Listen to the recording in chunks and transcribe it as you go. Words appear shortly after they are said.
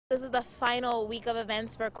This is the final week of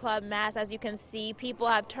events for Club Mass. As you can see, people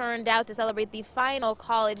have turned out to celebrate the final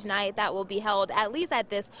college night that will be held at least at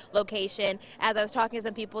this location. As I was talking to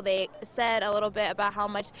some people, they said a little bit about how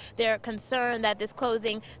much they're concerned that this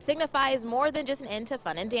closing signifies more than just an end to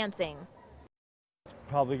fun and dancing. It's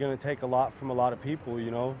probably going to take a lot from a lot of people,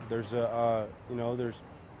 there's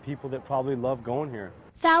people that probably love going here.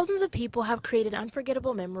 Thousands of people have created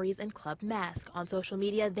unforgettable memories in Club Mask. On social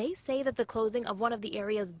media, they say that the closing of one of the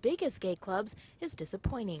area's biggest gay clubs is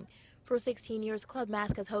disappointing. For 16 years, Club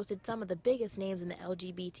Mask has hosted some of the biggest names in the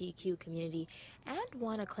LGBTQ community and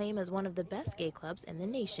won acclaim as one of the best gay clubs in the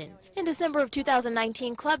nation. In December of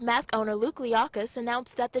 2019, Club Mask owner Luke Liakis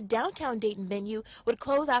announced that the downtown Dayton venue would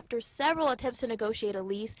close after several attempts to negotiate a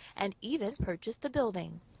lease and even purchase the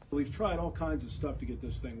building. We've tried all kinds of stuff to get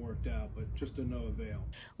this thing worked out, but just to no avail.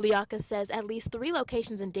 Liakis says at least 3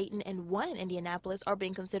 locations in Dayton and 1 in Indianapolis are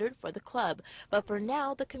being considered for the club. But for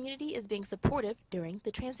now, the community is being supportive during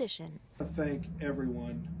the transition. I thank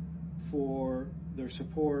everyone for their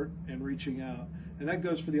support and reaching out. And that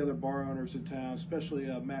goes for the other bar owners in town, especially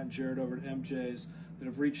Matt and Jared over at MJ's that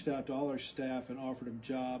have reached out to all our staff and offered them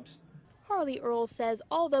jobs. Harley Earl says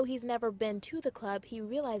although he's never been to the club, he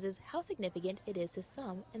realizes how significant it is to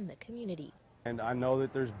some in the community. And I know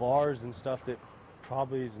that there's bars and stuff that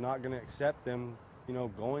probably is not going to accept them,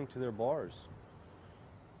 going to their bars,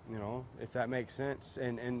 if that makes sense.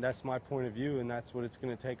 And that's my point of view, and that's what it's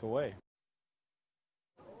going to take away.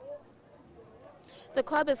 The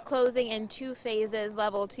club is closing in 2 phases.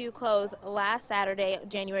 Level 2 closed last Saturday,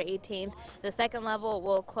 January 18th. The second level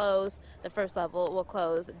will close, the first level will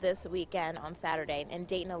close this weekend on Saturday. In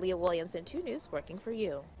Dayton, Aaliyah Williamson, 2 News, working for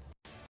you.